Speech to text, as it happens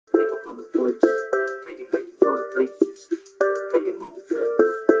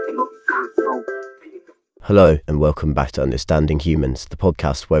Hello, and welcome back to Understanding Humans, the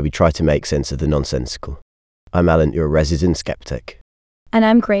podcast where we try to make sense of the nonsensical. I'm Alan, your resident skeptic. And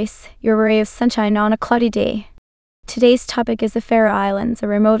I'm Grace, your ray of sunshine on a cloudy day. Today's topic is the Faroe Islands, a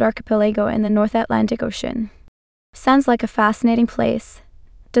remote archipelago in the North Atlantic Ocean. Sounds like a fascinating place,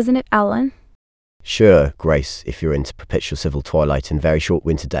 doesn't it, Alan? Sure, Grace, if you're into perpetual civil twilight and very short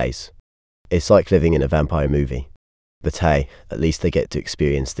winter days. It's like living in a vampire movie. But hey, at least they get to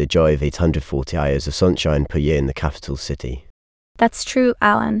experience the joy of 840 hours of sunshine per year in the capital city. That's true,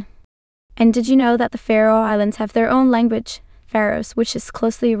 Alan. And did you know that the Faroe Islands have their own language, Faroes, which is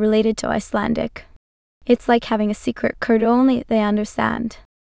closely related to Icelandic? It's like having a secret code only they understand.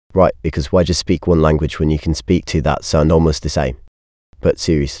 Right, because why just speak one language when you can speak two that sound almost the same? But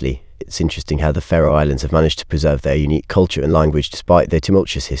seriously, it's interesting how the Faroe Islands have managed to preserve their unique culture and language despite their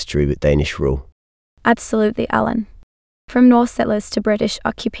tumultuous history with Danish rule. Absolutely, Alan. From Norse settlers to British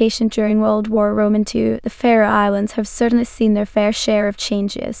occupation during World War II, the Faroe Islands have certainly seen their fair share of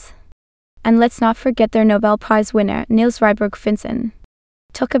changes. And let's not forget their Nobel Prize winner, Niels Ryberg Finsen.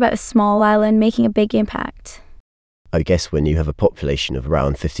 Talk about a small island making a big impact. I guess when you have a population of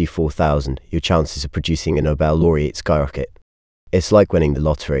around 54,000, your chances of producing a Nobel laureate skyrocket. It's like winning the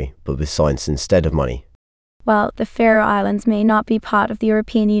lottery, but with science instead of money. Well, the Faroe Islands may not be part of the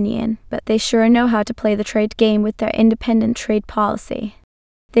European Union, but they sure know how to play the trade game with their independent trade policy.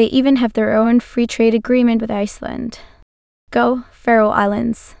 They even have their own free trade agreement with Iceland. Go, Faroe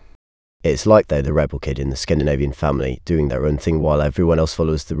Islands. It's like they're the rebel kid in the Scandinavian family, doing their own thing while everyone else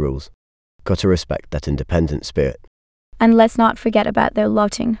follows the rules. Gotta respect that independent spirit. And let's not forget about their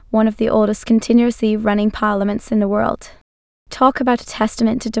Lagting, one of the oldest continuously running parliaments in the world. Talk about a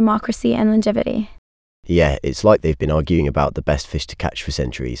testament to democracy and longevity. Yeah, it's like they've been arguing about the best fish to catch for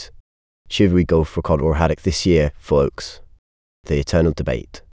centuries. Should we go for cod or haddock this year, folks? The eternal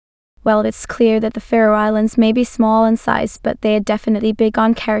debate. Well, it's clear that the Faroe Islands may be small in size, but they are definitely big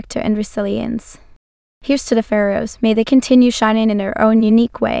on character and resilience. Here's to the Faroes. May they continue shining in their own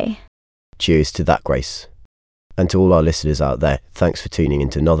unique way. Cheers to that, Grace. And to all our listeners out there, thanks for tuning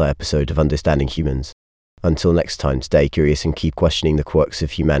into another episode of Understanding Humans. Until next time, stay curious and keep questioning the quirks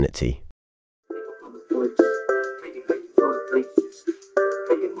of humanity.